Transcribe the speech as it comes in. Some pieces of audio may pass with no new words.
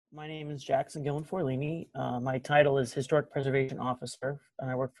My name is Jackson Gilman-Forlini. My title is Historic Preservation Officer, and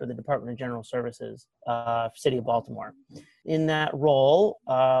I work for the Department of General Services, City of Baltimore. In that role,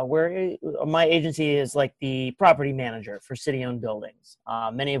 my agency is like the property manager for city-owned buildings,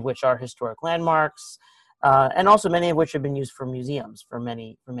 many of which are historic landmarks, and also many of which have been used for museums for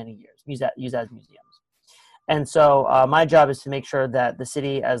many years, used as museums. And so my job is to make sure that the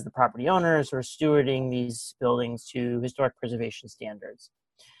city, as the property owners, are stewarding these buildings to historic preservation standards.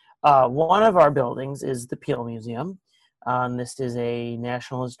 One of our buildings is the Peale Museum. This is a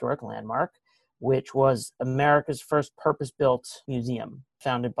National Historic Landmark, which was America's first purpose-built museum,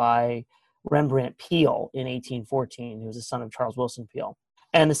 founded by Rembrandt Peale in 1814. He was the son of Charles Wilson Peale.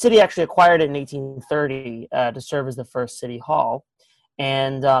 And the city actually acquired it in 1830 to serve as the first city hall.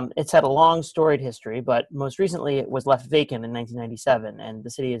 And it's had a long storied history, but most recently it was left vacant in 1997, and the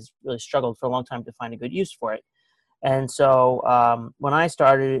city has really struggled for a long time to find a good use for it. And so when I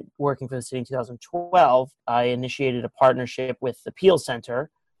started working for the city in 2012, I initiated a partnership with the Peale Center,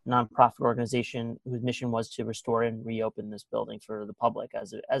 a nonprofit organization whose mission was to restore and reopen this building for the public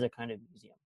as a kind of museum.